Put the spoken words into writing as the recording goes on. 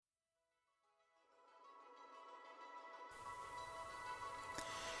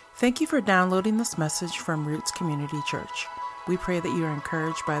Thank you for downloading this message from Roots Community Church. We pray that you are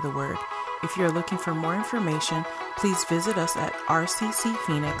encouraged by the word. If you are looking for more information, please visit us at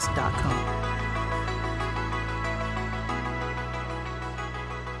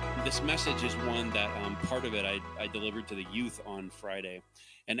rccphoenix.com. This message is one that part of it I delivered to the youth on Friday,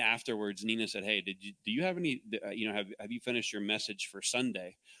 and afterwards Nina said, "Hey, do you have any? Have you finished your message for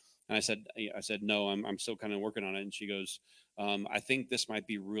Sunday?" And I said, "No, I'm still kind of working on it." And she goes, "I think this might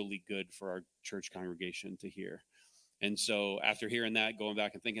be really good for our church congregation to hear." And so after hearing that, going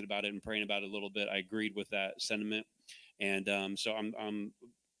back and thinking about it and praying about it a little bit, I agreed with that sentiment. And so I'm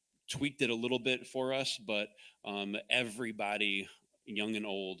tweaked it a little bit for us, but everybody, young and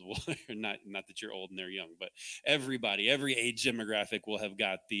old, not that you're old and they're young, but everybody, every age demographic will have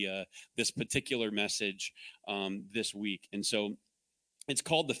got the this particular message this week. And so it's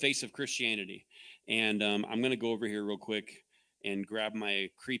called The Face of Christianity. And I'm going to go over here real quick and grab my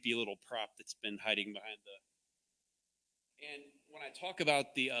creepy little prop that's been hiding behind the... And when I talk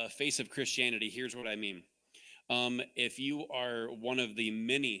about the face of Christianity, here's what I mean. If you are one of the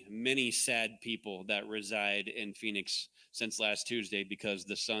many, many sad people that reside in Phoenix since last Tuesday because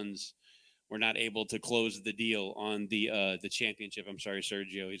the Suns were not able to close the deal on the championship. I'm sorry,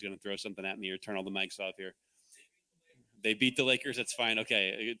 Sergio. He's going to throw something at me or turn all the mics off here. They beat the Lakers. That's fine.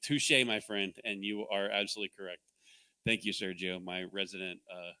 Okay. Touche, my friend. And you are absolutely correct. Thank you, Sergio, my resident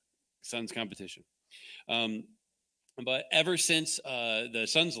Suns competition. But ever since the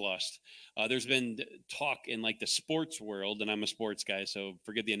Suns lost, there's been talk in like the sports world, and I'm a sports guy, so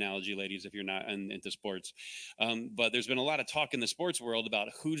forget the analogy, ladies, if you're not into sports. But there's been a lot of talk in the sports world about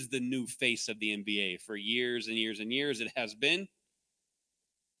who's the new face of the NBA. For years and years and years, it has been...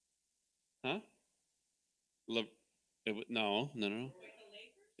 Huh? No.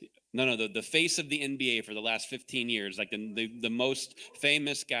 No, the face of the NBA for the last 15 years, like the most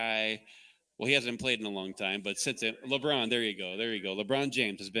famous guy. Well, he hasn't played in a long time, but since LeBron, there you go. LeBron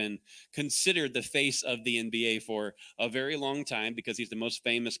James has been considered the face of the NBA for a very long time because he's the most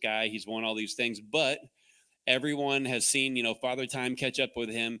famous guy. He's won all these things, but everyone has seen, Father Time catch up with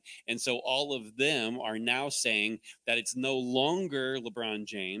him. And so all of them are now saying that it's no longer LeBron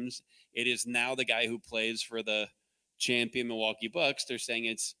James. It is now the guy who plays for the champion Milwaukee Bucks. They're saying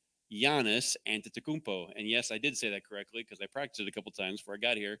it's Giannis Antetokounmpo. And yes, I did say that correctly because I practiced it a couple times before I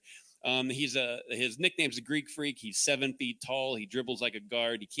got here. His nickname's a Greek Freak. He's 7 feet tall. He dribbles like a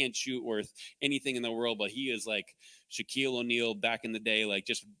guard. He can't shoot worth anything in the world, but he is like Shaquille O'Neal back in the day, like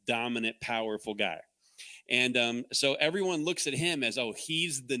just dominant, powerful guy. And so everyone looks at him as, oh,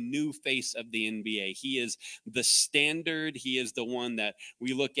 he's the new face of the NBA. He is the standard. He is the one that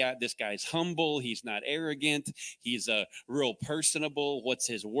we look at. This guy's humble. He's not arrogant. He's real personable. What's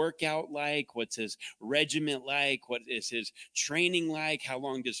his workout like? What's his regiment like? What is his training like? How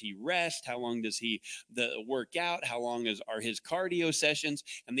long does he rest? How long does he work out? How long are his cardio sessions?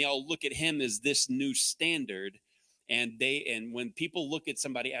 And they all look at him as this new standard. And when people look at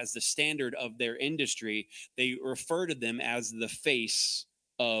somebody as the standard of their industry, they refer to them as the face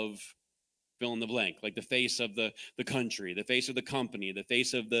of fill in the blank, like the face of the country, the face of the company, the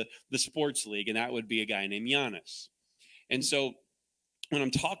face of the sports league. And that would be a guy named Giannis. And so when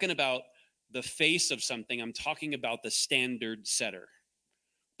I'm talking about the face of something, I'm talking about the standard setter,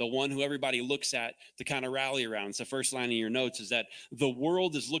 the one who everybody looks at to kind of rally around. So the first line in your notes is that the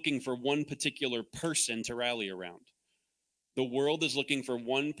world is looking for one particular person to rally around. The world is looking for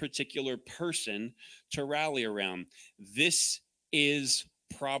one particular person to rally around. This is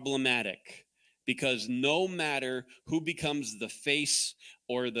problematic because no matter who becomes the face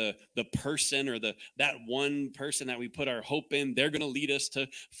or the person or that one person that we put our hope in, they're going to lead us to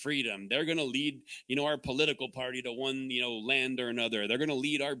freedom. They're going to lead, our political party to one, land or another. They're going to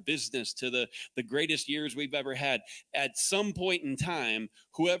lead our business to the greatest years we've ever had. At some point in time,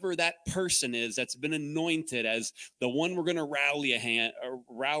 whoever that person is that's been anointed as the one we're going to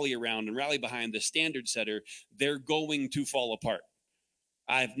rally around and rally behind, the standard setter, they're going to fall apart.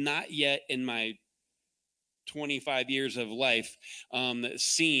 I've not yet in my 25 years of life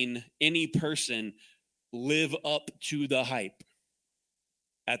seen any person live up to the hype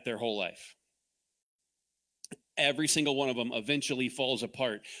at their whole life. Every single one of them eventually falls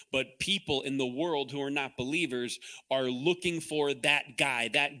apart. But people in the world who are not believers are looking for that guy,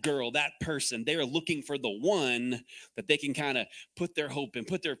 that girl, that person. They're looking for the one that they can kind of put their hope in,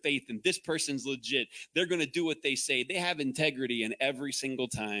 put their faith in. This person's legit. They're going to do what they say. They have integrity, and every single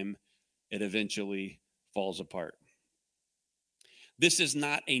time it eventually falls apart. This is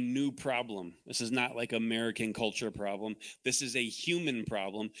not a new problem. This is not like American culture problem. This is a human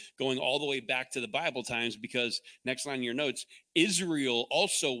problem going all the way back to the Bible times, because next line in your notes, Israel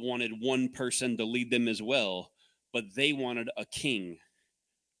also wanted one person to lead them as well, but they wanted a king.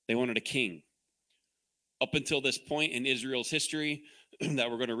 They wanted a king. Up until this point in Israel's history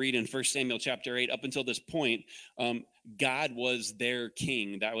that we're going to read in 1 Samuel chapter 8, up until this point, God was their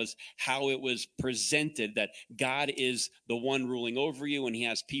king. That was how it was presented, that God is the one ruling over you, and he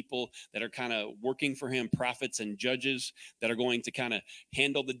has people that are kind of working for him, prophets and judges that are going to kind of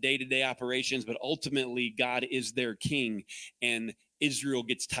handle the day-to-day operations, but ultimately God is their king, and Israel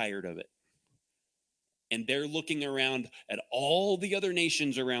gets tired of it. And they're looking around at all the other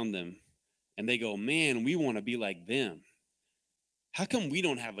nations around them, and they go, man, we want to be like them. How come we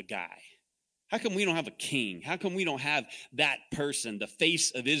don't have a guy? How come we don't have a king? How come we don't have that person, the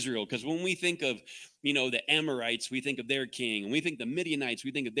face of Israel? Because when we think of, the Amorites, we think of their king. And we think the Midianites,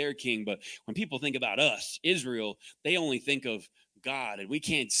 we think of their king. But when people think about us, Israel, they only think of God, and we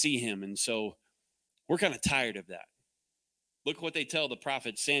can't see him. And so we're kind of tired of that. Look what they tell the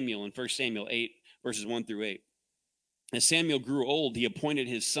prophet Samuel in 1 Samuel 8, verses 1 through 8. As Samuel grew old, he appointed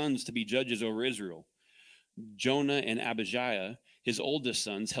his sons to be judges over Israel. Jonah and Abijah, his oldest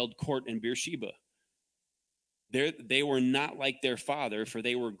sons, held court in Beersheba. They were not like their father, for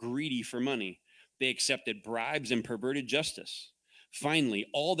they were greedy for money. They accepted bribes and perverted justice. Finally,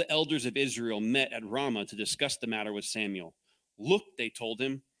 all the elders of Israel met at Ramah to discuss the matter with Samuel. Look, they told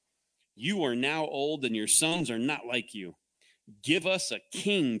him, you are now old and your sons are not like you. Give us a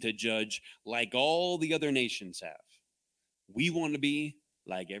king to judge like all the other nations have. We want to be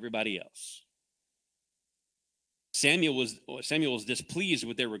like everybody else. Samuel was displeased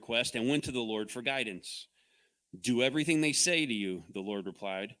with their request and went to the Lord for guidance. Do everything they say to you, the Lord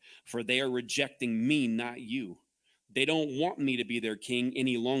replied, for they are rejecting me, not you. They don't want me to be their king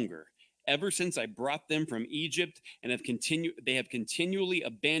any longer. Ever since I brought them from Egypt, and they have continually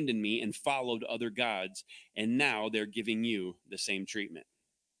abandoned me and followed other gods, and now they're giving you the same treatment.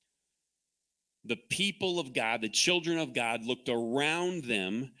 The people of God, the children of God, looked around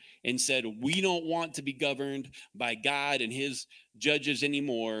them and said, we don't want to be governed by God and his judges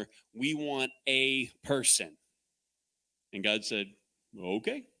anymore. We want a person. And God said,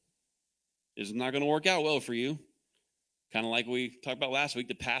 okay, this is not going to work out well for you. Kind of like we talked about last week,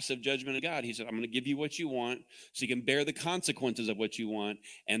 the passive judgment of God. He said, I'm going to give you what you want so you can bear the consequences of what you want.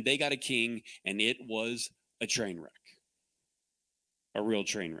 And they got a king, and it was a train wreck, a real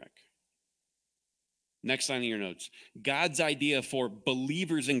train wreck. Next line in your notes. God's idea for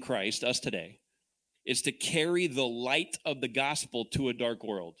believers in Christ, us today, is to carry the light of the gospel to a dark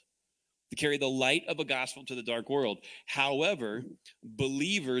world. To carry the light of a gospel to the dark world. However,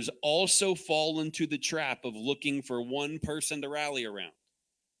 believers also fall into the trap of looking for one person to rally around.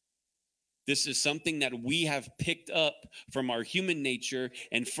 This is something that we have picked up from our human nature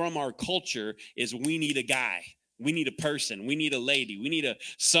and from our culture, is we need a guy. We need a person. We need a lady. We need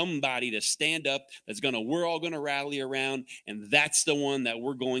somebody to stand up we're all going to rally around. And that's the one that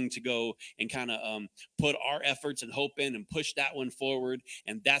we're going to go and kind of put our efforts and hope in and push that one forward.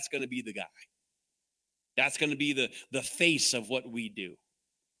 And that's going to be the guy. That's going to be the face of what we do.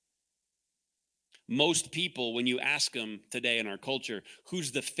 Most people, when you ask them today in our culture,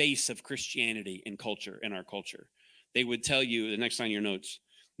 who's the face of Christianity in our culture, they would tell you, the next line in your notes,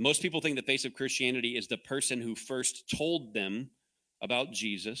 most people think the face of Christianity is the person who first told them about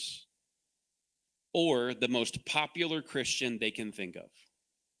Jesus, or the most popular Christian they can think of.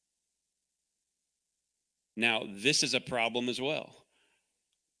 Now, this is a problem as well,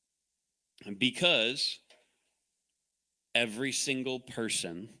 because every single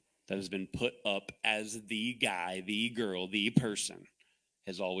person that has been put up as the guy, the girl, the person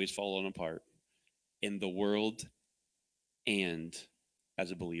has always fallen apart in the world and as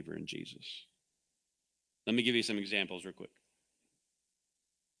a believer in Jesus. Let me give you some examples real quick.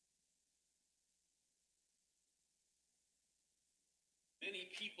 Many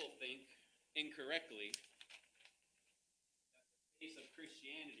people think incorrectly that the face of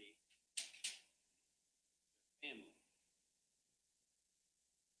Christianity is family.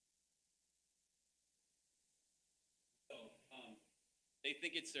 So they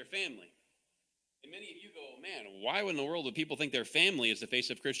think it's their family. And many of you go, man, why in the world do people think their family is the face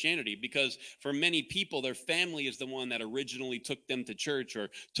of Christianity? Because for many people, their family is the one that originally took them to church, or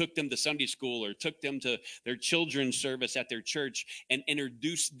took them to Sunday school, or took them to their children's service at their church and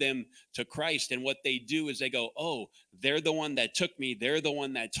introduced them to Christ. And what they do is they go, oh, they're the one that took me. They're the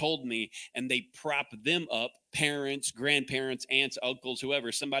one that told me. And they prop them up, parents, grandparents, aunts, uncles,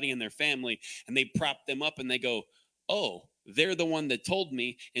 whoever, somebody in their family, and they prop them up and they go, oh, They're the one that told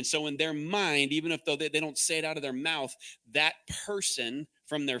me. And so in their mind, even if though they don't say it out of their mouth, that person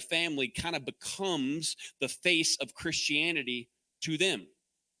from their family kind of becomes the face of Christianity to them.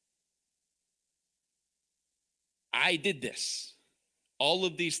 I did this. All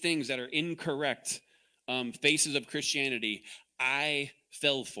of these things that are incorrect faces of Christianity, I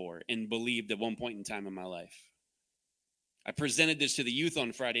fell for and believed at one point in time in my life. I presented this to the youth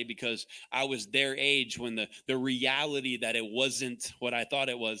on Friday because I was their age when the reality that it wasn't what I thought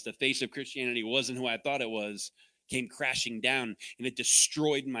it was, the face of Christianity wasn't who I thought it was, came crashing down, and it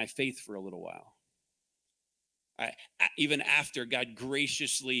destroyed my faith for a little while. Even after God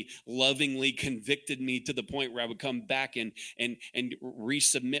graciously, lovingly convicted me to the point where I would come back and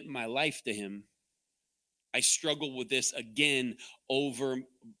resubmit my life to him, I struggled with this again over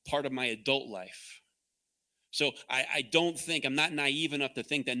part of my adult life. So I don't think, I'm not naive enough to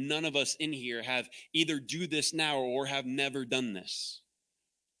think that none of us in here have either do this now or have never done this.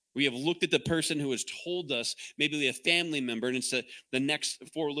 We have looked at the person who has told us, maybe a family member, and it's the next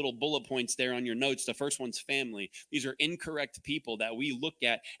 4 little bullet points there on your notes. The first one's family. These are incorrect people that we look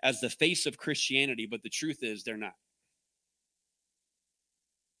at as the face of Christianity, but the truth is they're not.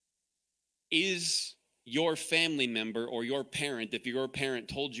 Is your family member or your parent, if your parent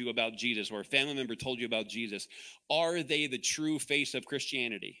told you about Jesus or a family member told you about Jesus, are they the true face of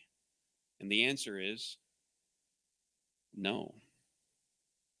Christianity? And the answer is no,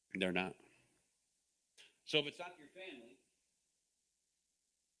 they're not. So if it's not your family,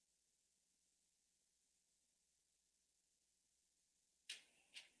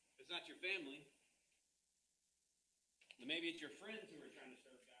 if it's not your family, then maybe it's your friends who are trying to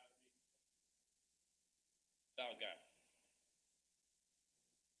serve God without God.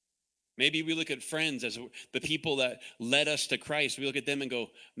 Maybe we look at friends as the people that led us to Christ. We look at them and go,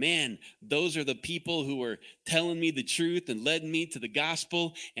 man, those are the people who were telling me the truth and led me to the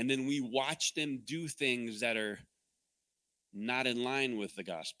gospel. And then we watch them do things that are not in line with the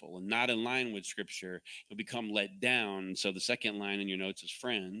gospel and not in line with Scripture. You'll become let down. So the second line in your notes is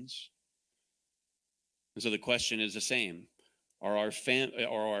friends. And so the question is the same. Are our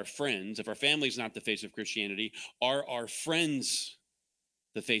friends, if our family is not the face of Christianity, are our friends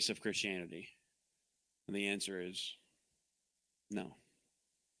the face of Christianity? And the answer is no.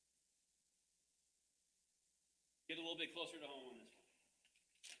 Get a little bit closer to home on this one.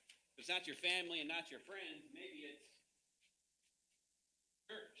 If it's not your family and not your friends, maybe it's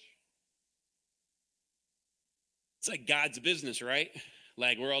church. It's like God's business, right?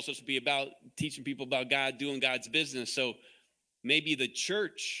 Like we're all supposed to be about teaching people about God, doing God's business. So maybe the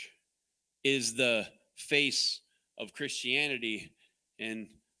church is the face of Christianity. And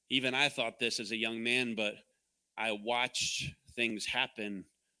even I thought this as a young man, but I watched things happen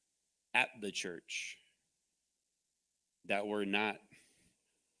at the church that were not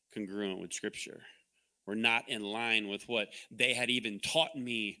congruent with Scripture. Were not in line with what they had even taught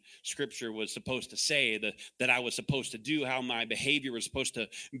me Scripture was supposed to say, that I was supposed to do, how my behavior was supposed to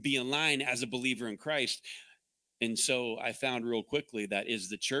be in line as a believer in Christ. And so I found real quickly that is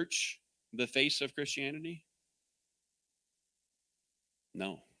the church the face of Christianity?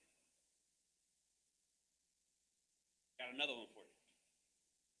 No. Got another one for you.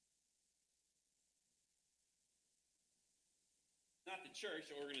 Not the church,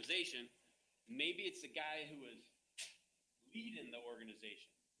 the organization. Maybe it's the guy who is leading the organization.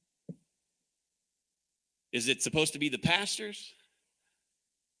 Is it supposed to be the pastors?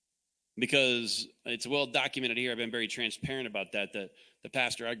 Because it's well documented here. I've been very transparent about that the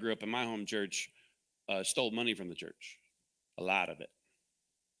pastor I grew up in my home church stole money from the church. A lot of it.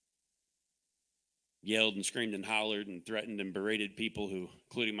 Yelled and screamed and hollered and threatened and berated people who,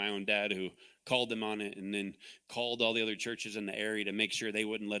 including my own dad, who called them on it, and then called all the other churches in the area to make sure they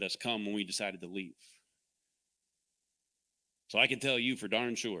wouldn't let us come when we decided to leave. So I can tell you for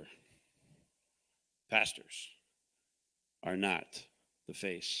darn sure, pastors are not the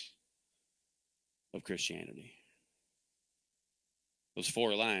face of Christianity. Those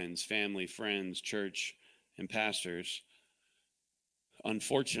 4 lines, family, friends, church, and pastors.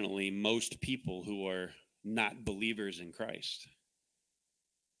 Unfortunately, most people who are not believers in Christ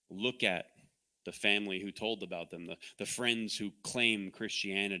look at the family who told about them, the friends who claim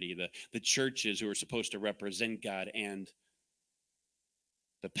Christianity, the churches who are supposed to represent God, and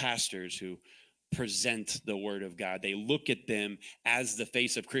the pastors who present the word of God. They look at them as the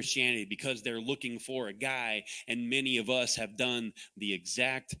face of Christianity because they're looking for a guy, and many of us have done the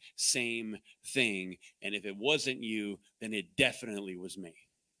exact same thing. And if it wasn't you, then it definitely was me,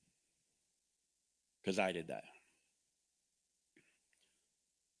 because I did that.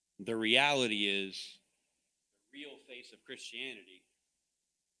 The reality is real face of Christianity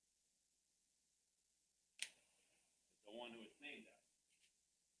is the one who it's named after,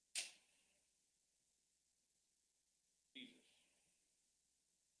 Jesus.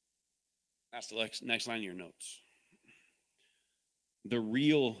 That's the next line of your notes. The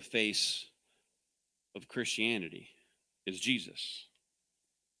real face of Christianity is Jesus.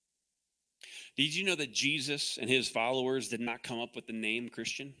 Did you know that Jesus and his followers did not come up with the name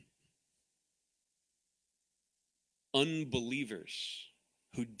Christian? Unbelievers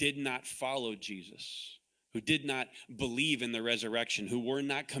who did not follow Jesus, who did not believe in the resurrection, who were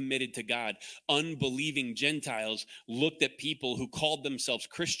not committed to God, unbelieving Gentiles looked at people who called themselves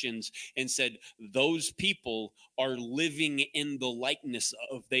Christians and said, those people are living in the likeness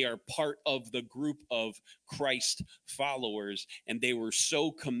of, they are part of the group of Christ followers. And they were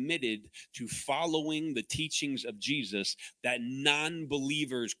so committed to following the teachings of Jesus that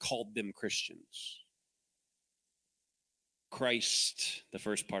non-believers called them Christians. Christ, the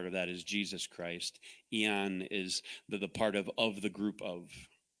first part of that is Jesus Christ. Eon is the part of the group of,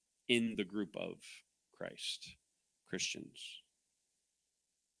 in the group of Christ, Christians.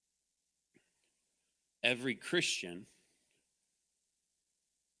 Every Christian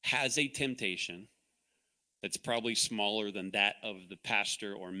has a temptation that's probably smaller than that of the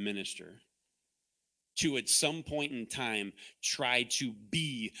pastor or minister to at some point in time try to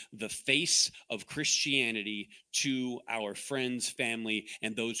be the face of Christianity to our friends, family,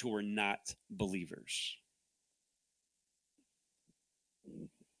 and those who are not believers.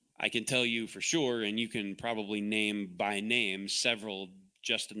 I can tell you for sure, and you can probably name by name several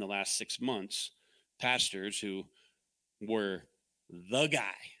just in the last 6 months, pastors who were the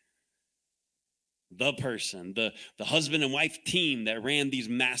guy, the person, the husband and wife team that ran these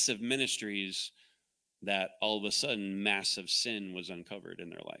massive ministries, that all of a sudden massive sin was uncovered in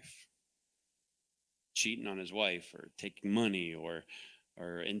their life. Cheating on his wife, or taking money, or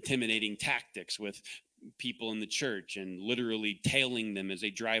intimidating tactics with people in the church and literally tailing them as they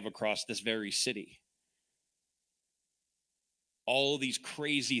drive across this very city. All these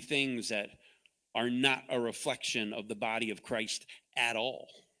crazy things that are not a reflection of the body of Christ at all.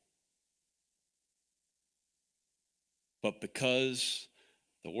 But because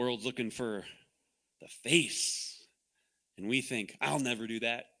the world's looking for the face, and we think, I'll never do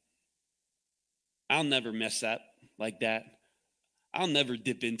that. I'll never mess up like that. I'll never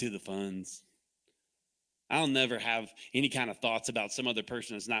dip into the funds. I'll never have any kind of thoughts about some other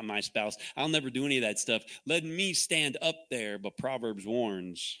person that's not my spouse. I'll never do any of that stuff. Let me stand up there. But Proverbs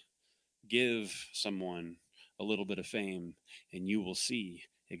warns, give someone a little bit of fame and you will see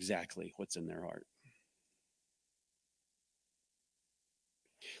exactly what's in their heart.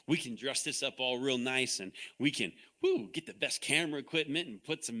 We can dress this up all real nice, and we can get the best camera equipment and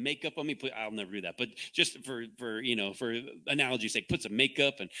put some makeup on me. I'll never do that, but just for analogy's sake, put some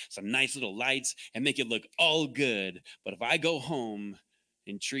makeup and some nice little lights and make it look all good. But if I go home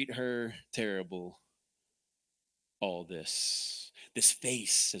and treat her terrible, all this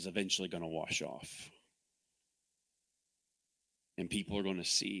face is eventually going to wash off. And people are going to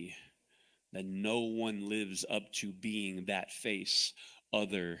see that no one lives up to being that face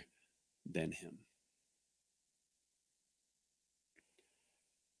other than him.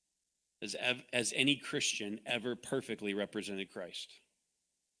 Has any Christian ever perfectly represented Christ?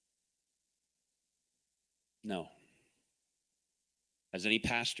 No. Has any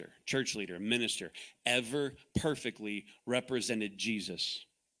pastor, church leader, minister ever perfectly represented Jesus?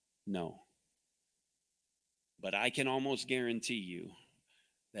 No. But I can almost guarantee you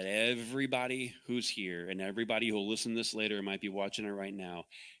that everybody who's here and everybody who will listen to this later and might be watching it right now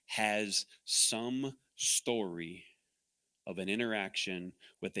has some story of an interaction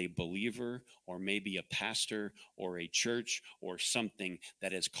with a believer, or maybe a pastor or a church or something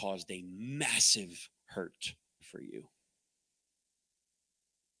that has caused a massive hurt for you.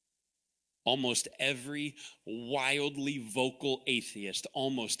 Almost every wildly vocal atheist,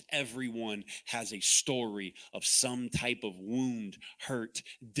 almost everyone has a story of some type of wound, hurt,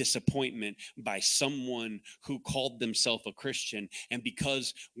 disappointment by someone who called themselves a Christian. And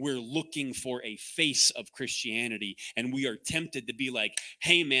because we're looking for a face of Christianity and we are tempted to be like,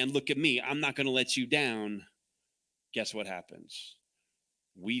 hey man, look at me, I'm not going to let you down. Guess what happens?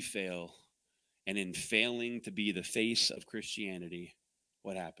 We fail. And in failing to be the face of Christianity,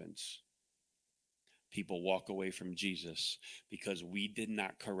 what happens? People walk away from Jesus because we did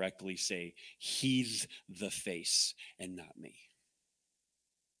not correctly say, he's the face and not me.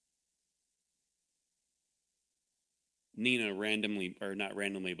 Nina randomly, or not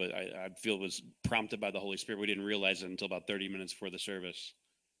randomly, but I feel was prompted by the Holy Spirit. We didn't realize it until about 30 minutes before the service.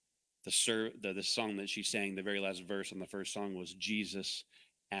 The song that she sang, the very last verse on the first song was Jesus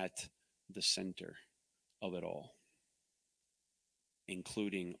at the center of it all,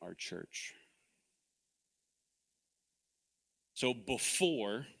 including our church. So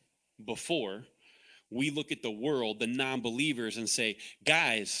before we look at the world, the non-believers, and say,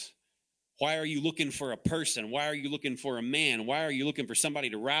 guys, why are you looking for a person? Why are you looking for a man? Why are you looking for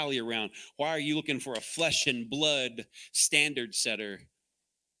somebody to rally around? Why are you looking for a flesh and blood standard setter?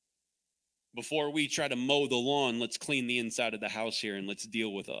 Before we try to mow the lawn, let's clean the inside of the house here and let's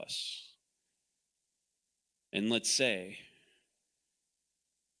deal with us. And let's say,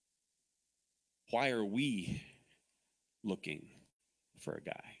 why are we looking for a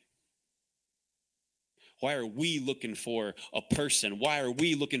guy? Why are we looking for a person? Why are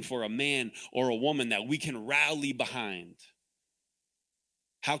we looking for a man or a woman that we can rally behind?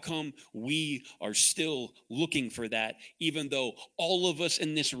 How come we are still looking for that, even though all of us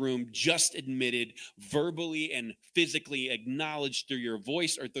in this room just admitted, verbally and physically acknowledged through your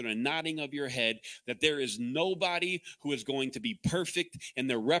voice or through the nodding of your head, that there is nobody who is going to be perfect in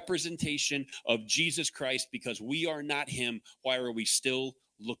the representation of Jesus Christ because we are not him? Why are we still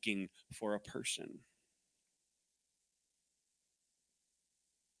looking for a person?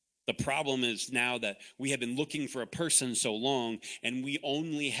 The problem is now that we have been looking for a person so long, and we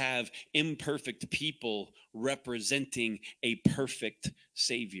only have imperfect people representing a perfect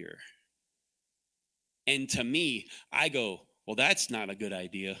Savior. And to me, I go, well, that's not a good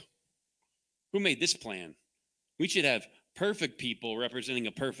idea. Who made this plan? We should have perfect people representing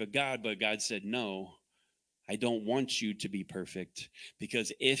a perfect God, but God said, no, I don't want you to be perfect,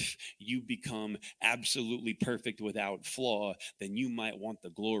 because if you become absolutely perfect without flaw, then you might want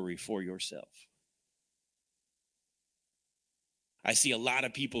the glory for yourself. I see a lot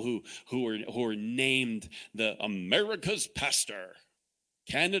of people who are named the America's pastor,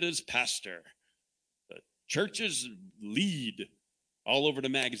 Canada's pastor, the church's lead, all over the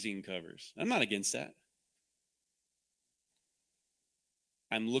magazine covers. I'm not against that.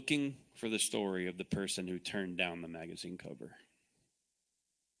 I'm looking for the story of the person who turned down the magazine cover.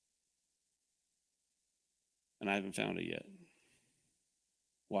 And I haven't found it yet.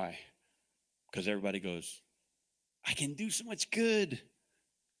 Why? Because everybody goes, I can do so much good.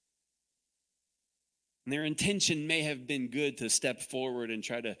 And their intention may have been good to step forward and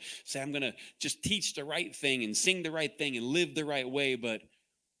try to say, I'm going to just teach the right thing and sing the right thing and live the right way. But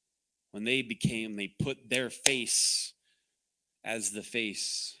when they put their face as the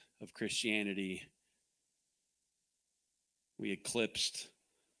face of Christianity, we eclipsed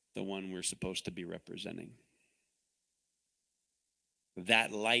the one we're supposed to be representing.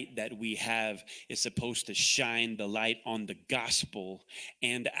 That light that we have is supposed to shine the light on the gospel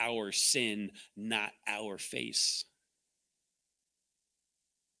and our sin, not our face.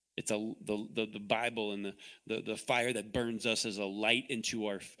 It's the Bible and the fire that burns us as a lamp into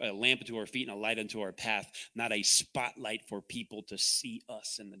our feet and a light unto our path, not a spotlight for people to see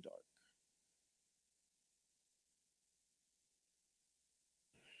us in the dark.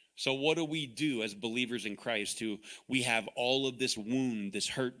 So what do we do as believers in Christ who we have all of this wound, this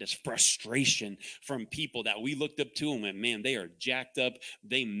hurt, this frustration from people that we looked up to and went, man, they are jacked up,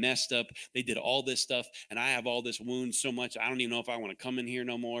 they messed up, they did all this stuff, and I have all this wound so much, I don't even know if I want to come in here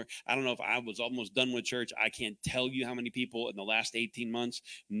no more. I don't know if I was almost done with church. I can't tell you how many people in the last 18 months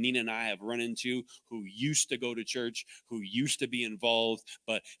Nina and I have run into who used to go to church, who used to be involved,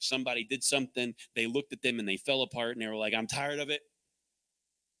 but somebody did something, they looked at them and they fell apart and they were like, I'm tired of it.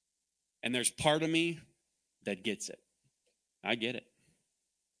 And there's part of me that gets it. I get it.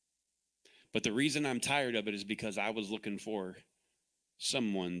 But the reason I'm tired of it is because I was looking for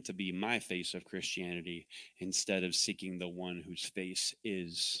someone to be my face of Christianity instead of seeking the one whose face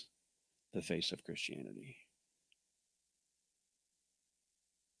is the face of Christianity.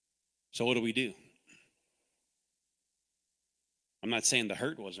 So what do? I'm not saying the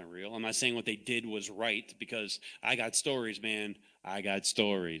hurt wasn't real. I'm not saying what they did was right, because I got stories, man. I got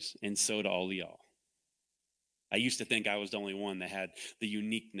stories, and so do all of y'all. I used to think I was the only one that had the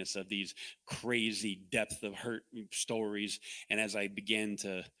uniqueness of these crazy depth of hurt stories, and as I began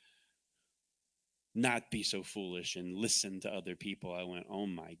to not be so foolish and listen to other people, I went, oh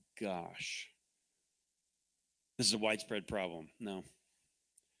my gosh, this is a widespread problem. No,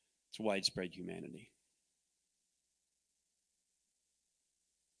 it's widespread humanity.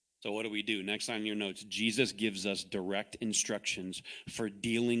 So what do? Next on your notes, Jesus gives us direct instructions for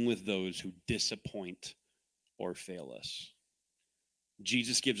dealing with those who disappoint or fail us.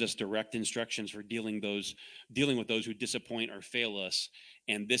 Jesus gives us direct instructions for dealing with those who disappoint or fail us.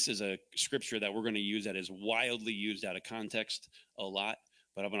 And this is a scripture that we're going to use that is wildly used out of context a lot,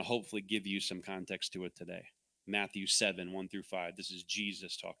 but I'm going to hopefully give you some context to it today. Matthew 7, 1 through 5. This is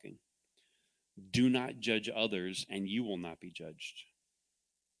Jesus talking. Do not judge others, and you will not be judged.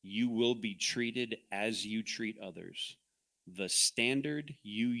 You will be treated as you treat others. The standard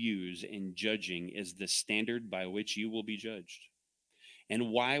you use in judging is the standard by which you will be judged. And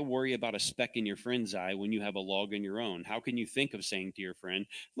why worry about a speck in your friend's eye when you have a log in your own? How can you think of saying to your friend,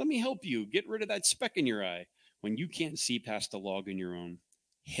 let me help you, get rid of that speck in your eye, when you can't see past a log in your own?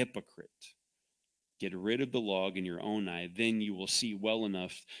 Hypocrite. Get rid of the log in your own eye, then you will see well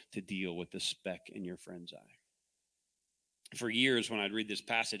enough to deal with the speck in your friend's eye. For years, when I'd read this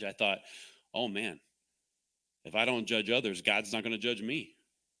passage, I thought, oh man, if I don't judge others, God's not going to judge me.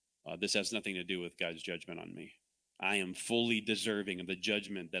 This has nothing to do with God's judgment on me. I am fully deserving of the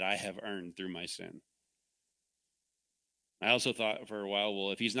judgment that I have earned through my sin. I also thought for a while,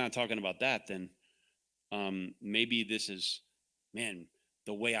 well, if he's not talking about that, then maybe this is, man,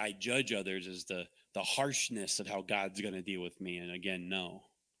 the way I judge others is the harshness of how God's going to deal with me. And again, no,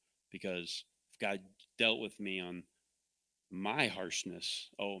 because if God dealt with me on my harshness,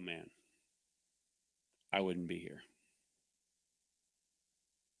 oh man, I wouldn't be here.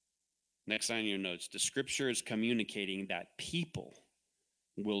 Next line in your notes, the scripture is communicating that people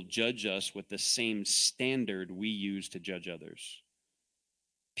will judge us with the same standard we use to judge others.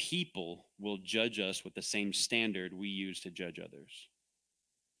 People will judge us with the same standard we use to judge others.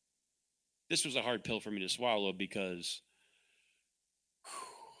 This was a hard pill for me to swallow because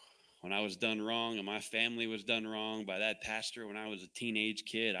when I was done wrong and my family was done wrong by that pastor when I was a teenage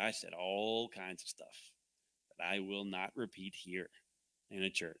kid, I said all kinds of stuff that I will not repeat here in a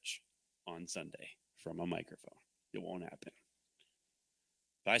church on Sunday from a microphone. It won't happen.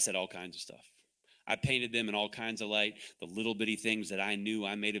 But I said all kinds of stuff. I painted them in all kinds of light. The little bitty things that I knew,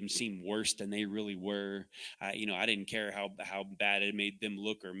 I made them seem worse than they really were. I didn't care how bad it made them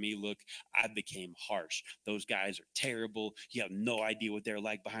look or me look. I became harsh. Those guys are terrible. You have no idea what they're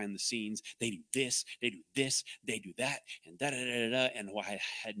like behind the scenes. They do this, they do this, they do that, and da-da-da-da-da. And what I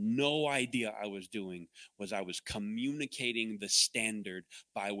had no idea I was doing was I was communicating the standard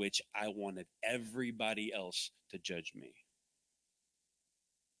by which I wanted everybody else to judge me.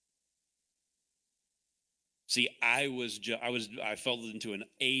 See, I fell into an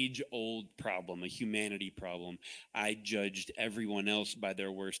age-old problem, a humanity problem. I judged everyone else by their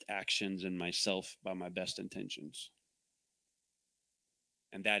worst actions and myself by my best intentions.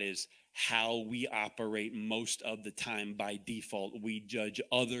 And that is how we operate most of the time by default. We judge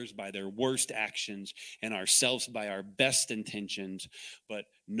others by their worst actions and ourselves by our best intentions. But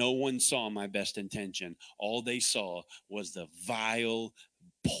no one saw my best intention. All they saw was the vile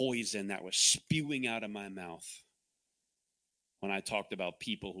poison that was spewing out of my mouth when I talked about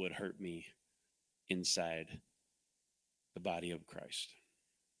people who had hurt me inside the body of Christ.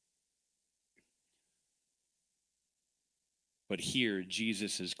 But here,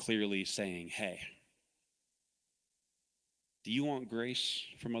 Jesus is clearly saying, hey, do you want grace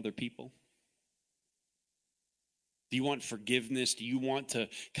from other people? Do you want forgiveness? Do you want to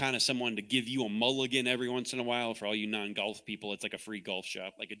kind of someone to give you a mulligan every once in a while? For all you non-golf people, it's like a free golf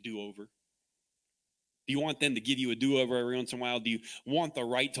shop, like a do-over. Do you want them to give you a do-over every once in a while? Do you want the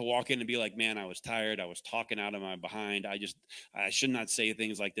right to walk in and be like, man, I was tired. I was talking out of my behind. I should not say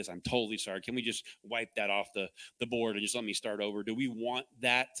things like this. I'm totally sorry. Can we just wipe that off the board and just let me start over? Do we want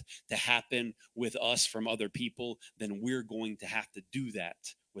that to happen with us from other people? Then we're going to have to do that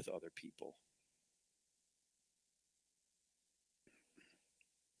with other people.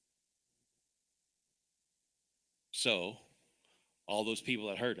 So, all those people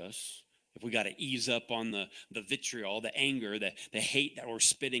that hurt us, if we got to ease up on the vitriol, the anger, the hate that we're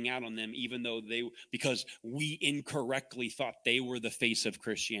spitting out on them, even though because we incorrectly thought they were the face of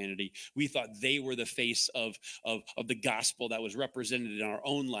Christianity. We thought they were the face of the gospel that was represented in our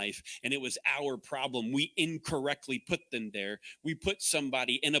own life. And it was our problem. We incorrectly put them there. We put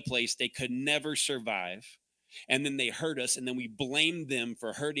somebody in a place they could never survive. And then they hurt us. And then we blamed them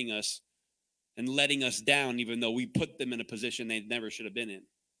for hurting us and letting us down, even though we put them in a position they never should have been in.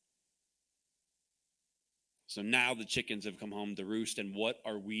 So now the chickens have come home to roost, and what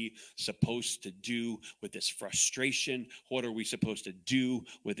are we supposed to do with this frustration? What are we supposed to do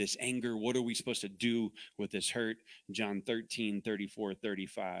with this anger? What are we supposed to do with this hurt? John 13, 34,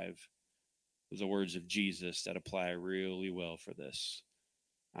 35. Those are the words of Jesus that apply really well for this.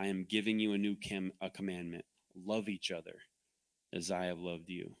 I am giving you a commandment. Love each other as I have loved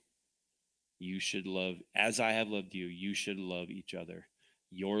you. You should love, as I have loved you, you should love each other.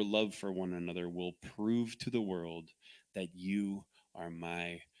 Your love for one another will prove to the world that you are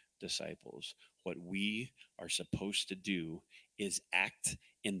my disciples. What we are supposed to do is act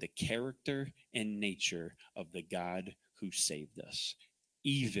in the character and nature of the God who saved us.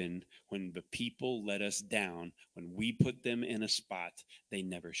 Even when the people let us down, when we put them in a spot they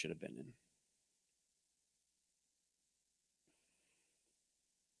never should have been in.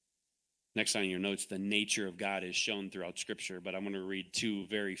 Next on your notes, the nature of God is shown throughout Scripture, but I'm going to read two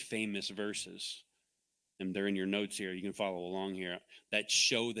very famous verses, and they're in your notes here. You can follow along here, that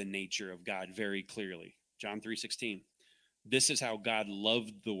show the nature of God very clearly. John 3:16. This is how God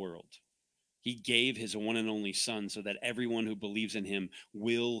loved the world. He gave his one and only Son so that everyone who believes in him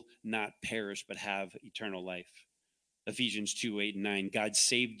will not perish but have eternal life. Ephesians 2:8 and 9. God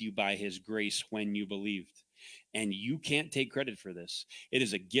saved you by his grace when you believed. And you can't take credit for this. It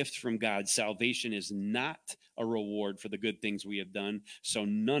is a gift from God. Salvation is not a reward for the good things we have done, so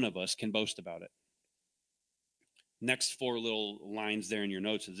none of us can boast about it. Next four little lines there in your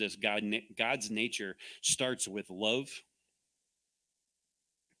notes is this: God's nature starts with love.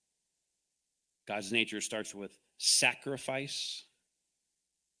 God's nature starts with sacrifice.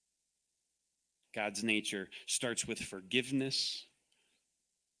 God's nature starts with forgiveness.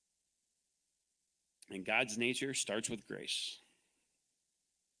 And God's nature starts with grace.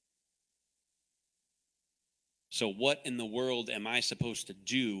 So what in the world am I supposed to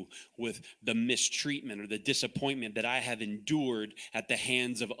do with the mistreatment or the disappointment that I have endured at the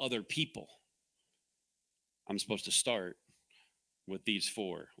hands of other people? I'm supposed to start with these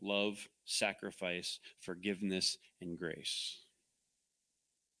four: love, sacrifice, forgiveness, and grace.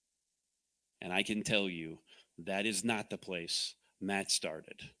 And I can tell you that is not the place Matt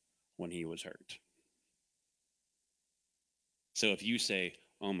started when he was hurt. So if you say,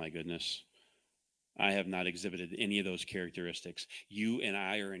 oh my goodness, I have not exhibited any of those characteristics, you and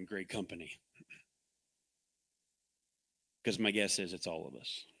I are in great company. Because my guess is it's all of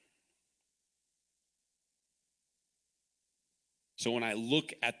us. So when I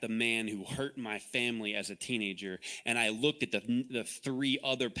look at the man who hurt my family as a teenager, and I looked at the three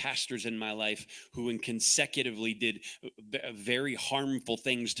other pastors in my life who consecutively did very harmful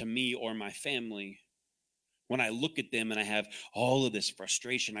things to me or my family, when I look at them and I have all of this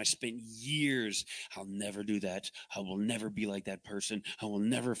frustration, I spent years, I'll never do that. I will never be like that person. I will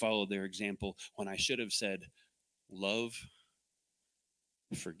never follow their example, when I should have said, love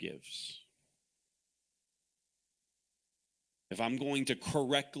forgives. If I'm going to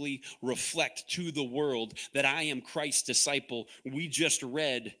correctly reflect to the world that I am Christ's disciple, we just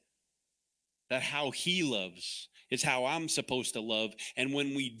read that how he loves is how I'm supposed to love. And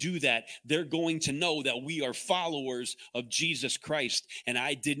when we do that, they're going to know that we are followers of Jesus Christ. And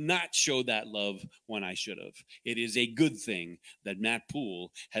I did not show that love when I should have. It is a good thing that Matt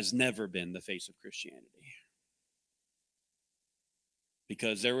Poole has never been the face of Christianity.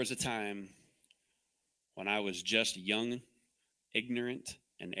 Because there was a time when I was just young, ignorant,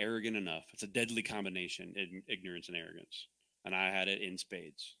 and arrogant enough. It's a deadly combination, ignorance and arrogance. And I had it in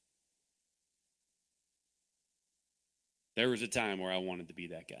spades. There was a time where I wanted to be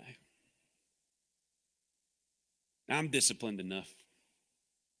that guy. I'm disciplined enough.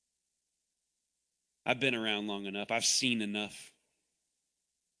 I've been around long enough. I've seen enough.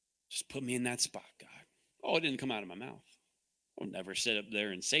 Just put me in that spot, God. Oh, it didn't come out of my mouth. I would never sit up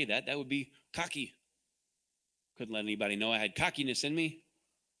there and say that. That would be cocky. Couldn't let anybody know I had cockiness in me.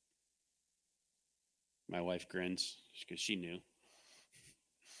 My wife grins because she knew.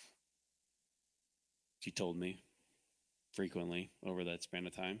 She told me frequently over that span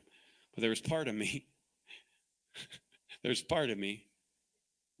of time. But there was part of me,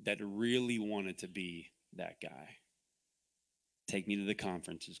 that really wanted to be that guy. Take me to the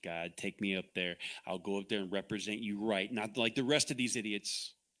conferences, God. Take me up there. I'll go up there and represent you right, not like the rest of these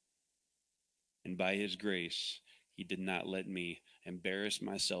idiots. And by his grace, he did not let me embarrass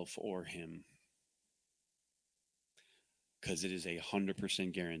myself or him, because it is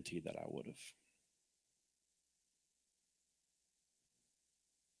 100% guarantee that I would have.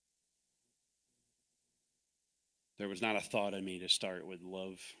 There was not a thought in me to start with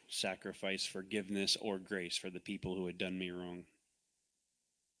love, sacrifice, forgiveness, or grace for the people who had done me wrong.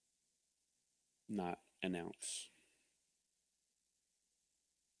 Not an ounce.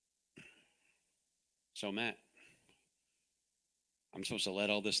 So, Matt, I'm supposed to let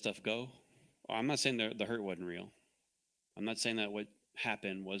all this stuff go? Well, I'm not saying the hurt wasn't real. I'm not saying that what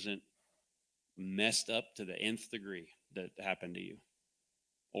happened wasn't messed up to the nth degree that happened to you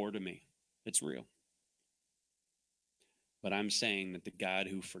or to me. It's real. But I'm saying that the God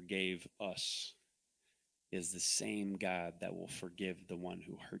who forgave us is the same God that will forgive the one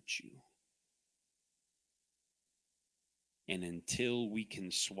who hurt you. And until we can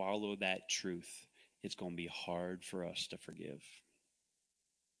swallow that truth, it's going to be hard for us to forgive.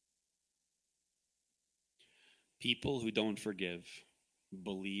 People who don't forgive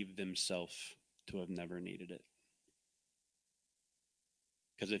believe themselves to have never needed it.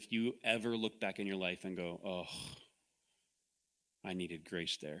 Because if you ever look back in your life and go, oh, I needed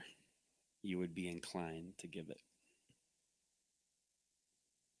grace there, you would be inclined to give it.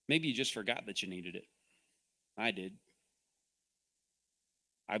 Maybe you just forgot that you needed it. I did.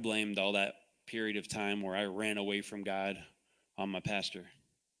 I blamed all that period of time where I ran away from God on my pastor.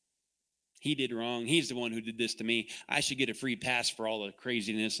 He did wrong. He's the one who did this to me. I should get a free pass for all the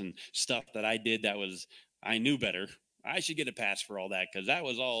craziness and stuff that I did I knew better. I should get a pass for all that because that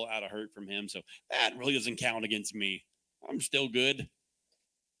was all out of hurt from him. So that really doesn't count against me. I'm still good.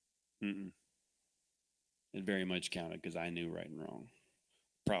 It very much counted because I knew right and wrong.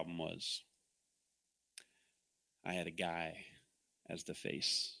 Problem was, I had a guy as the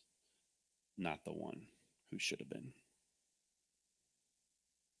face, not the one who should have been.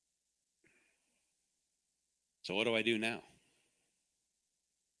 So what do I do now?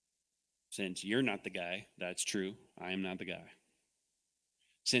 Since you're not the guy, that's true. I am not the guy.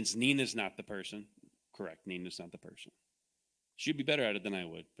 Since Nina's not the person, correct, Nina's not the person. She'd be better at it than I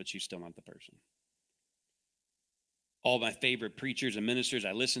would, but she's still not the person. All my favorite preachers and ministers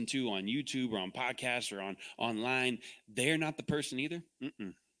I listen to on YouTube or on podcasts or online, they're not the person either.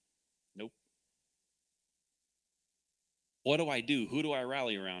 Nope. What do I do? Who do I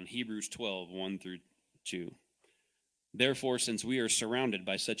rally around? Hebrews 12, 1-2. Therefore, since we are surrounded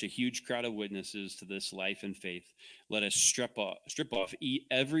by such a huge crowd of witnesses to this life and faith, let us strip off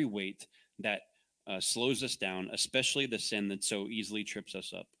every weight that slows us down, especially the sin that so easily trips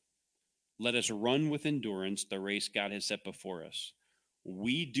us up. Let us run with endurance the race God has set before us.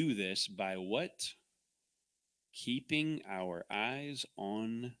 We do this by what? Keeping our eyes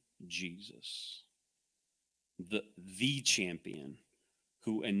on Jesus, the champion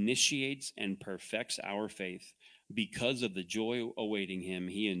who initiates and perfects our faith. Because of the joy awaiting him,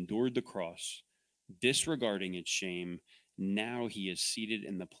 he endured the cross, disregarding its shame. Now he is seated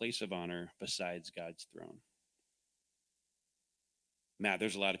in the place of honor beside God's throne. Matt,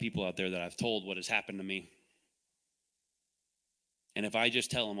 there's a lot of people out there that I've told what has happened to me. And if I just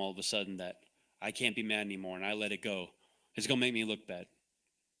tell them all of a sudden that I can't be mad anymore and I let it go, it's going to make me look bad.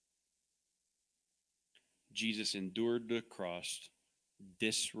 Jesus endured the cross,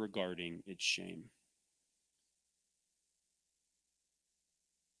 disregarding its shame.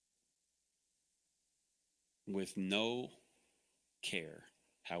 With no care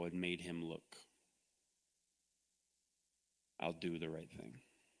how it made him look. I'll do the right thing.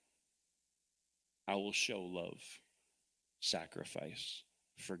 I will show love, sacrifice,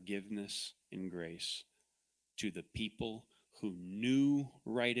 forgiveness, and grace to the people who knew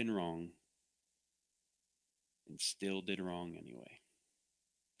right and wrong and still did wrong anyway.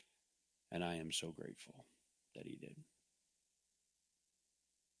 And I am so grateful that he did.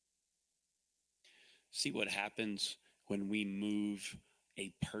 See what happens when we move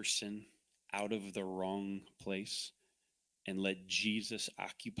a person out of the wrong place and let Jesus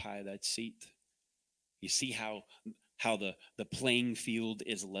occupy that seat? You see how the playing field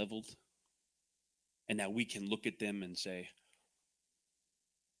is leveled? And now we can look at them and say,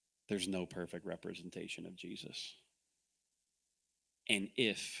 there's no perfect representation of Jesus. And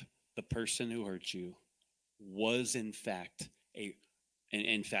if the person who hurt you was in fact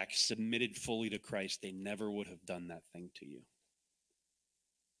submitted fully to Christ, they never would have done that thing to you.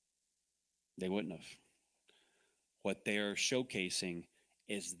 They wouldn't have. What they are showcasing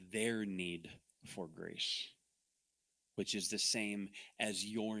is their need for grace, which is the same as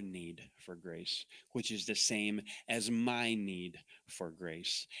your need for grace, which is the same as my need for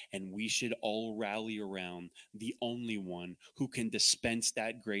grace. And we should all rally around the only one who can dispense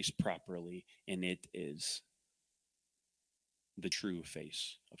that grace properly, and it is the true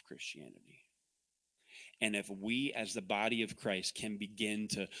face of Christianity. And if we as the body of Christ can begin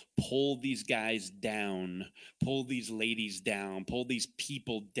to pull these guys down, pull these ladies down, pull these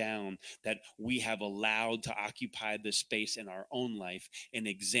people down that we have allowed to occupy this space in our own life, an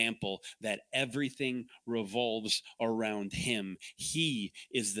example that everything revolves around him. He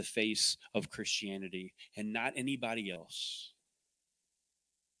is the face of Christianity and not anybody else.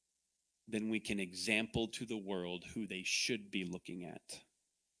 Then we can example to the world who they should be looking at.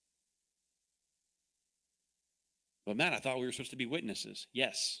 But Matt, I thought we were supposed to be witnesses.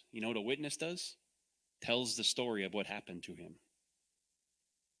 Yes. You know what a witness does? Tells the story of what happened to him.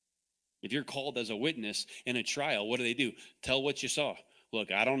 If you're called as a witness in a trial, what do? Tell what you saw.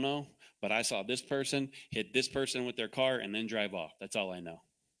 Look, I don't know, but I saw this person hit this person with their car and then drive off. That's all I know.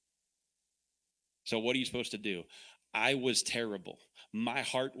 So what are you supposed to do? I was terrible. My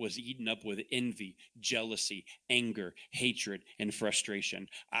heart was eaten up with envy, jealousy, anger, hatred, and frustration.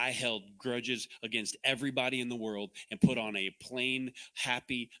 I held grudges against everybody in the world and put on a plain,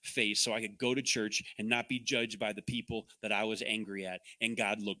 happy face so I could go to church and not be judged by the people that I was angry at. And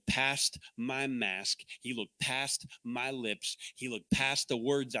God looked past my mask. He looked past my lips. He looked past the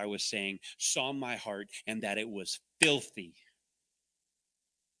words I was saying, saw my heart, and that it was filthy,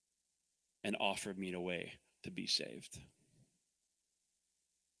 and offered me a way to be saved.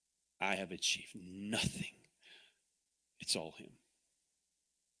 I have achieved nothing. It's all him.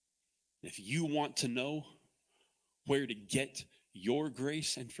 If you want to know where to get your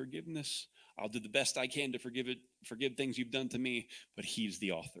grace and forgiveness, I'll do the best I can to forgive things you've done to me, but he's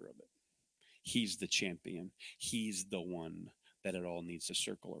the author of it. He's the champion. He's the one that it all needs to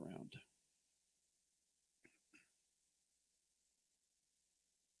circle around.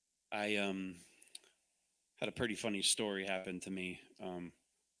 I had a pretty funny story happen to me.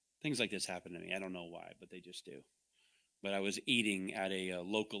 Things like this happen to me. I don't know why, but they just do. But I was eating at a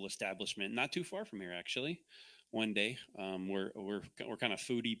local establishment, not too far from here, actually. One day, we're kind of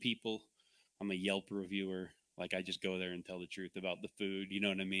foodie people. I'm a Yelp reviewer. Like, I just go there and tell the truth about the food. You know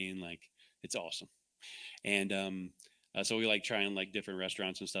what I mean? Like, it's awesome. And so we like trying like different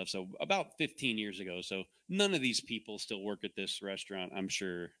restaurants and stuff. So about 15 years ago, so none of these people still work at this restaurant. I'm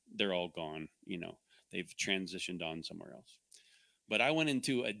sure they're all gone. You know, they've transitioned on somewhere else. But I went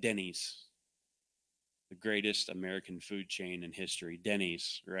into a Denny's, the greatest American food chain in history,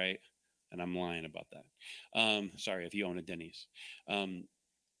 Denny's, right? And I'm lying about that. Sorry if you own a Denny's.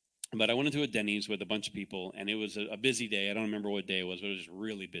 But I went into a Denny's with a bunch of people, and it was a busy day. I don't remember what day it was, but it was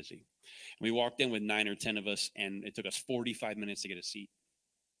really busy. We walked in with 9 or 10 of us, and it took us 45 minutes to get a seat.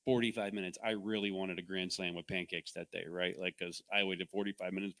 45 minutes. I really wanted a grand slam with pancakes that day, right? Like, because I waited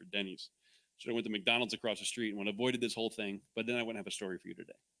 45 minutes for Denny's. So I went to McDonald's across the street and would have avoided this whole thing, but then I wouldn't have a story for you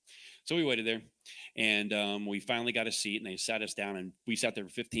today. So we waited there, and we finally got a seat, and they sat us down, and we sat there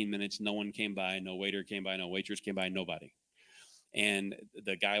for 15 minutes. No one came by, no waiter came by, no waitress came by, nobody. And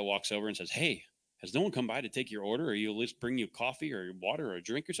the guy walks over and says, "Hey, has no one come by to take your order? Or you at least bring you coffee or water or a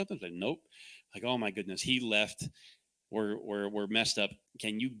drink or something?" I said, "Nope." Like, oh my goodness, he left. We're messed up.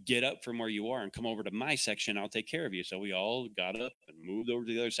 Can you get up from where you are and come over to my section? I'll take care of you. So we all got up and moved over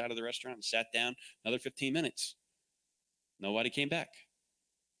to the other side of the restaurant and sat down. Another 15 minutes. Nobody came back.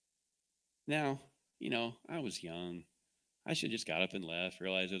 Now, I was young. I should have just got up and left,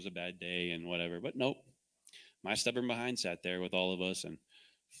 realized it was a bad day and whatever. But nope. My stubborn behind sat there with all of us and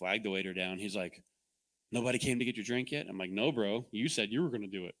flagged the waiter down. He's like, "Nobody came to get your drink yet?" I'm like, "No, bro. You said you were going to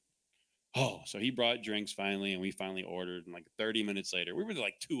do it." Oh, so he brought drinks finally, and we finally ordered. And like 30 minutes later, we were there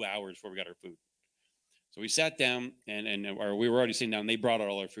like 2 hours before we got our food. So we sat down, or we were already sitting down. They brought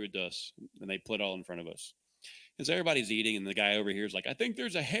all our food to us, and they put it all in front of us. And so everybody's eating, and the guy over here is like, "I think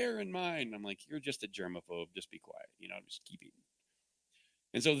there's a hair in mine." And I'm like, "You're just a germaphobe. Just be quiet. Just keep eating."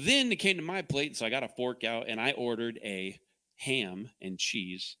 And so then it came to my plate, so I got a fork out, and I ordered a ham and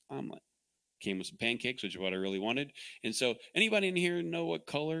cheese omelet. Came with some pancakes, which is what I really wanted. And so, anybody in here know what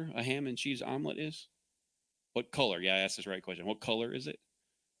color a ham and cheese omelet is? What color? Yeah, I asked this right question. What color is it?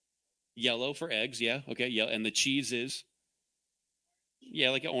 Yellow for eggs. Yeah, okay. Yeah, and the cheese is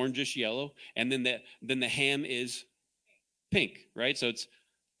like an orangish yellow, and then the ham is pink, right? So it's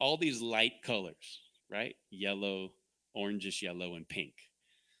all these light colors, right? Yellow, orangish yellow, and pink.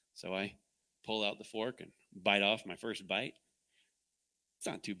 So I pull out the fork and bite off my first bite. It's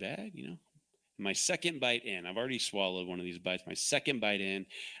not too bad. My second bite in, I've already swallowed one of these bites. My second bite in,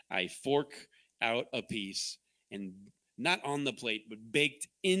 I fork out a piece, and not on the plate, but baked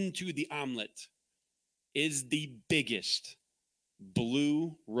into the omelet is the biggest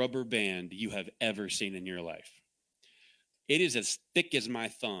blue rubber band you have ever seen in your life. It is as thick as my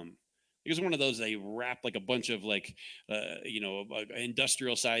thumb. It was one of those they wrap like a bunch of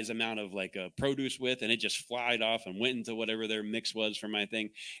industrial size amount of produce with, and it just flied off and went into whatever their mix was for my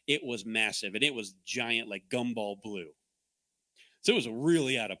thing. It was massive, and it was giant, like gumball blue. So it was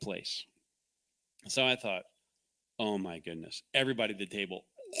really out of place. So I thought, oh my goodness, everybody at the table,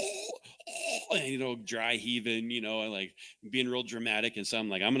 dry heaving, like being real dramatic. And so I'm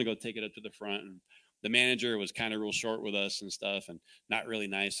like, I'm going to go take it up to the front. And the manager was kind of real short with us and stuff and not really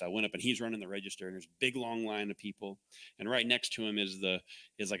nice. So I went up and he's running the register, and there's a big long line of people. And right next to him is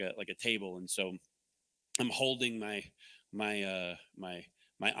like a table. And so I'm holding my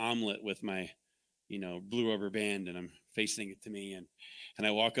omelet with my, blue rubber band, and I'm facing it to me. And I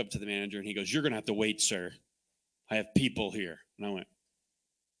walk up to the manager, and he goes, "You're going to have to wait, sir. I have people here." And I went,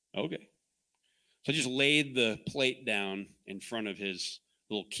 "Okay." So I just laid the plate down in front of his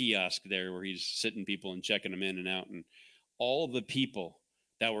little kiosk there where he's sitting people and checking them in and out. And all the people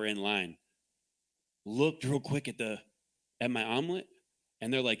that were in line looked real quick at my omelet,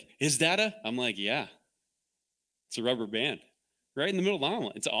 and they're like, "Is that a?" I'm like, "Yeah, it's a rubber band, right in the middle of the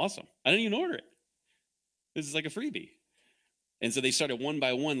omelet. It's awesome. I didn't even order it. This is like a freebie." And so they started one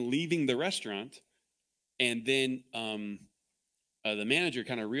by one leaving the restaurant, and then the manager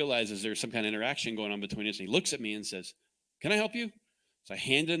kind of realizes there's some kind of interaction going on between us, and he looks at me and says, "Can I help you?" So I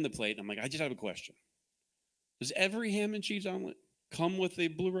handed him the plate, and I'm like, "I just have a question. Does every ham and cheese omelet come with a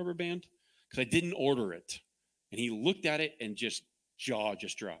blue rubber band? Because I didn't order it." And he looked at it and jaw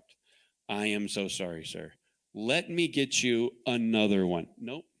just dropped. "I am so sorry, sir. Let me get you another one."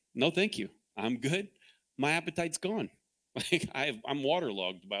 "Nope. No, thank you. I'm good. My appetite's gone. Like I'm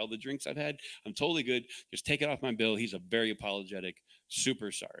waterlogged by all the drinks I've had. I'm totally good. Just take it off my bill." He's a very apologetic,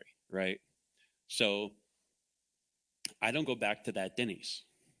 super sorry, right? So I don't go back to that Denny's.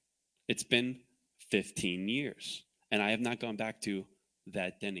 It's been 15 years, and I have not gone back to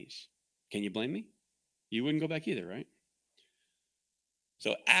that Denny's. Can you blame me? You wouldn't go back either, right?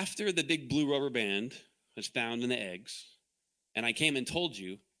 So after the big blue rubber band was found in the eggs, and I came and told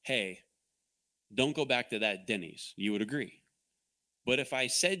you, "Hey, don't go back to that Denny's," you would agree. But if I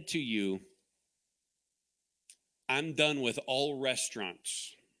said to you, "I'm done with all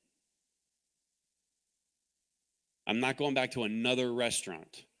restaurants. I'm not going back to another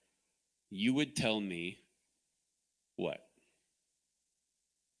restaurant," you would tell me what?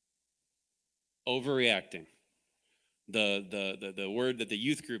 Overreacting. The word that the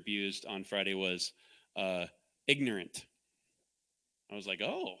youth group used on Friday was ignorant. I was like,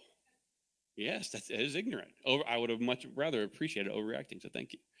 "Oh, yes, that is ignorant." I would have much rather appreciated overreacting, so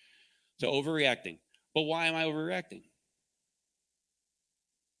thank you. So overreacting. But why am I overreacting?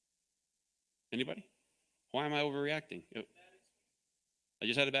 Anybody? Why am I overreacting? I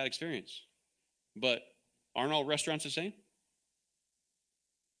just had a bad experience. But aren't all restaurants the same?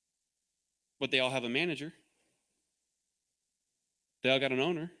 But they all have a manager. They all got an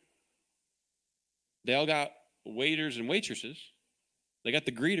owner. They all got waiters and waitresses. They got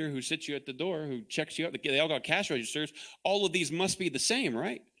the greeter who sits you at the door, who checks you out. They all got cash registers. All of these must be the same,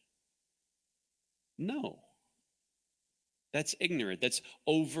 right? No. That's ignorant. That's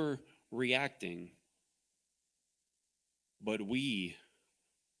overreacting. But we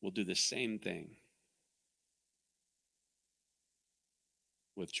will do the same thing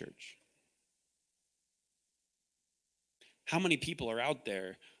with church. How many people are out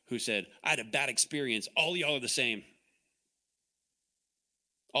there who said, "I had a bad experience. All y'all are the same.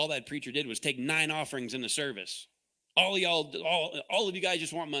 All that preacher did was take 9 offerings in the service. All of you guys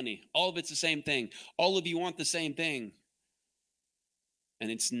just want money. All of it's the same thing. All of you want the same thing." And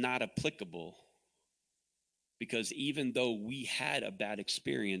it's not applicable, because even though we had a bad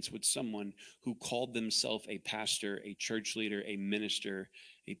experience with someone who called themselves a pastor, a church leader, a minister,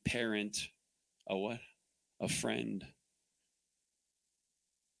 a parent, a what? A friend,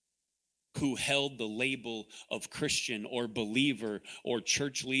 who held the label of Christian or believer or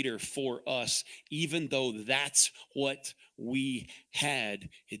church leader for us, even though that's what we had,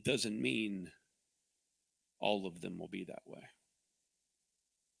 it doesn't mean all of them will be that way.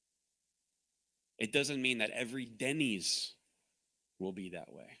 It doesn't mean that every Denny's will be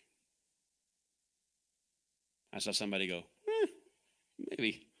that way. I saw somebody go,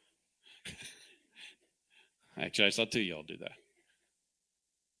 maybe. Actually, I saw 2 y'all do that.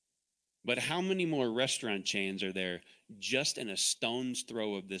 But how many more restaurant chains are there just in a stone's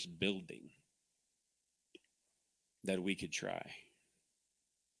throw of this building that we could try?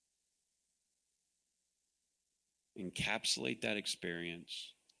 Encapsulate that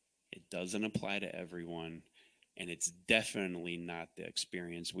experience. It doesn't apply to everyone, and it's definitely not the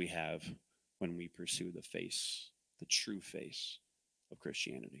experience we have when we pursue the true face of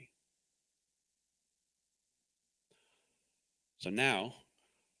Christianity. So now,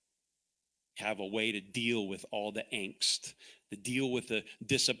 have a way to deal with all the angst, to deal with the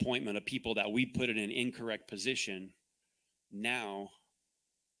disappointment of people that we put in an incorrect position. Now,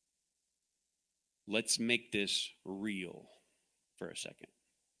 let's make this real for a second.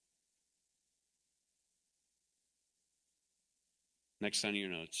 Next on your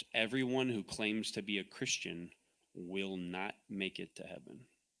notes, everyone who claims to be a Christian will not make it to heaven.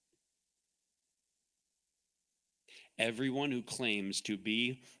 Everyone who claims to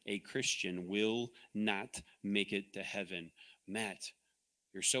be a Christian will not make it to heaven. Matt,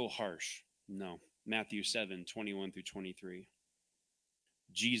 you're so harsh. No. Matthew 7:21-23.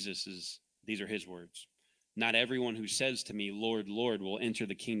 These are his words. "Not everyone who says to me, 'Lord, Lord,' will enter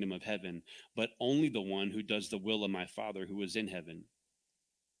the kingdom of heaven, but only the one who does the will of my Father who is in heaven.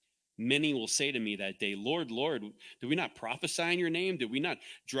 Many will say to me that day, Lord, Lord, did we not prophesy in your name? Did we not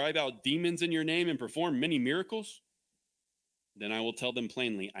drive out demons in your name and perform many miracles? Then I will tell them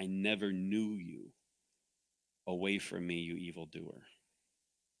plainly, I never knew you. Away from me, you evildoer.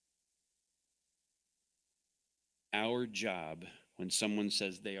 Our job when someone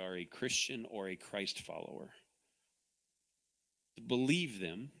says they are a Christian or a Christ follower, to believe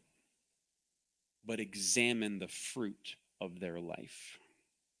them, but examine the fruit of their life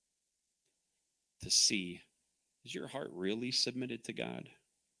to see, is your heart really submitted to God?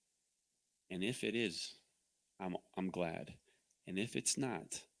 And if it is, I'm glad. And if it's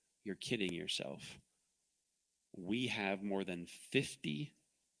not, you're kidding yourself. We have more than 52%,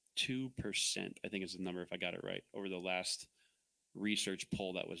 I think is the number if I got it right, over the last research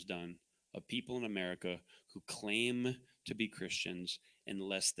poll that was done, of people in America who claim to be Christians, and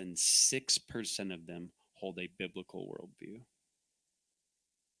less than 6% of them hold a biblical worldview.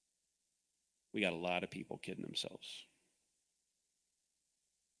 We got a lot of people kidding themselves.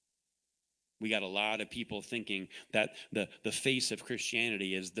 We got a lot of people thinking that the face of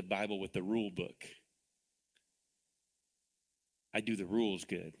Christianity is the Bible with the rule book. I do the rules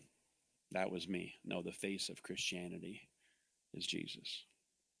good. That was me. No, the face of Christianity is Jesus.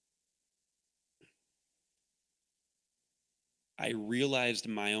 I realized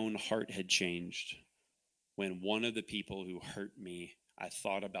my own heart had changed when one of the people who hurt me, I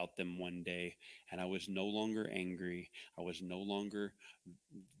thought about them one day, and I was no longer angry. I was no longer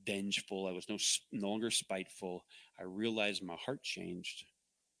vengeful. I was no longer spiteful. I realized my heart changed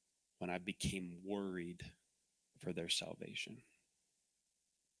when I became worried for their salvation.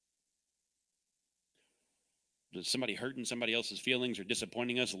 Does somebody hurting somebody else's feelings or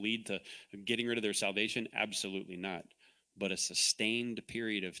disappointing us lead to getting rid of their salvation? Absolutely not. But a sustained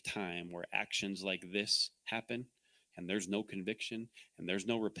period of time where actions like this happen and there's no conviction and there's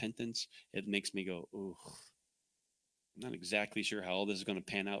no repentance, it makes me go, ooh, I'm not exactly sure how all this is going to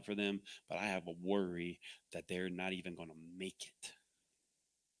pan out for them, but I have a worry that they're not even going to make it.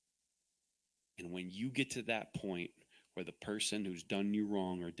 And when you get to that point where the person who's done you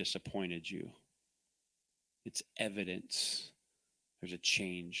wrong or disappointed you, it's evidence there's a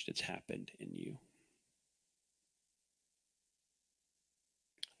change that's happened in you.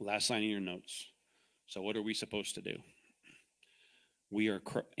 Last line in your notes. So what are we supposed to do? We are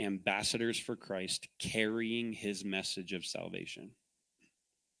ambassadors for Christ, carrying his message of salvation.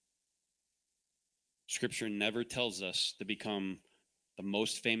 Scripture never tells us to become the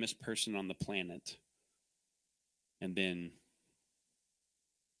most famous person on the planet and then,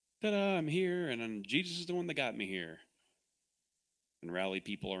 ta-da, I'm here, and Jesus is the one that got me here, and rally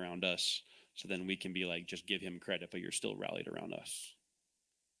people around us so then we can be like, just give him credit, but you're still rallied around us.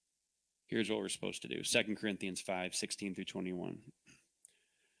 Here's what we're supposed to do. 2 Corinthians 5, 16 through 21.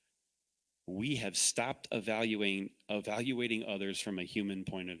 We have stopped evaluating others from a human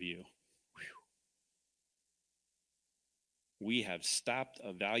point of view. We have stopped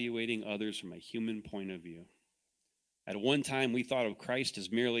evaluating others from a human point of view. At one time, we thought of Christ as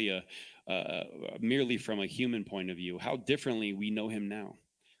merely from a human point of view. How differently we know him now.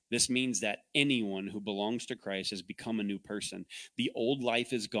 This means that anyone who belongs to Christ has become a new person. The old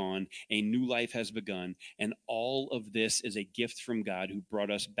life is gone, a new life has begun, and all of this is a gift from God who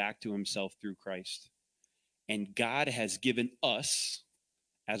brought us back to himself through Christ. And God has given us,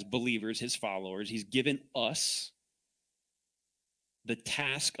 as believers, his followers, he's given us the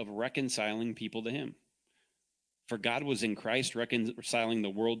task of reconciling people to him. For God was in Christ reconciling the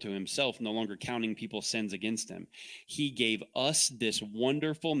world to himself, no longer counting people's sins against him. He gave us this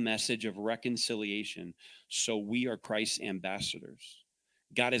wonderful message of reconciliation, so we are Christ's ambassadors.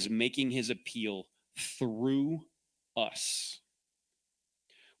 God is making his appeal through us.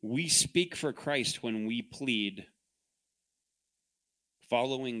 We speak for Christ when we plead,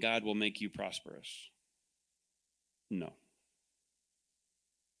 following God will make you prosperous. No.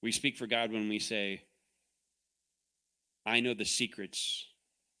 We speak for God when we say, I know the secrets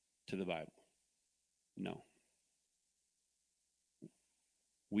to the Bible. No.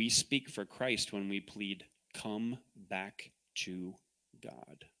 We speak for Christ when we plead, come back to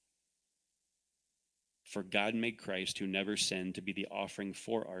God. For God made Christ, who never sinned, to be the offering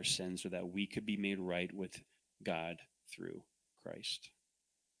for our sins so that we could be made right with God through Christ.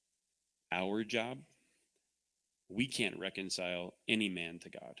 Our job, we can't reconcile any man to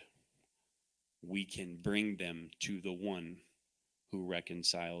God. We can bring them to the one who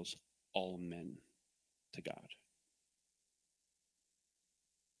reconciles all men to God.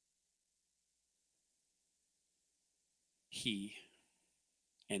 He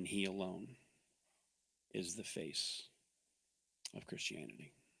and he alone is the face of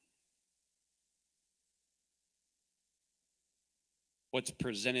Christianity. What's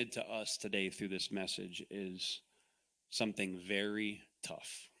presented to us today through this message is something very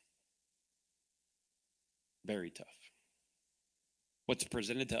tough. Very tough. What's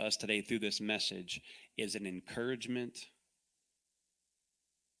presented to us today through this message is an encouragement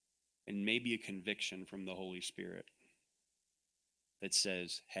and maybe a conviction from the Holy Spirit that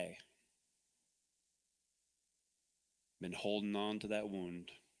says, hey, been holding on to that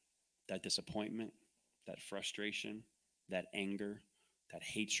wound, that disappointment, that frustration, that anger, that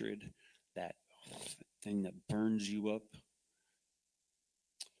hatred, that thing that burns you up,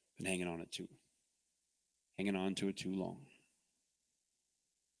 been hanging on to it too long.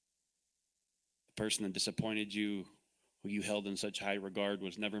 The person that disappointed you, who you held in such high regard,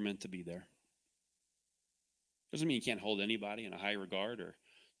 was never meant to be there. Doesn't mean you can't hold anybody in a high regard or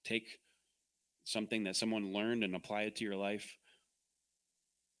take something that someone learned and apply it to your life.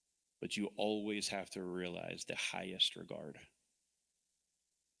 But you always have to realize the highest regard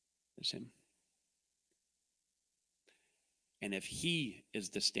is him. And if he is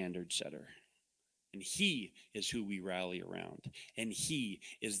the standard setter, and he is who we rally around, and he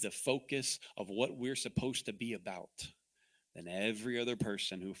is the focus of what we're supposed to be about, then every other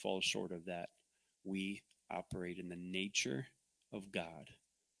person who falls short of that, we operate in the nature of God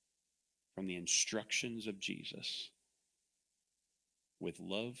from the instructions of Jesus with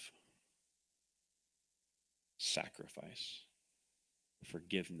love, sacrifice,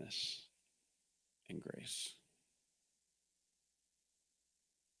 forgiveness, and grace.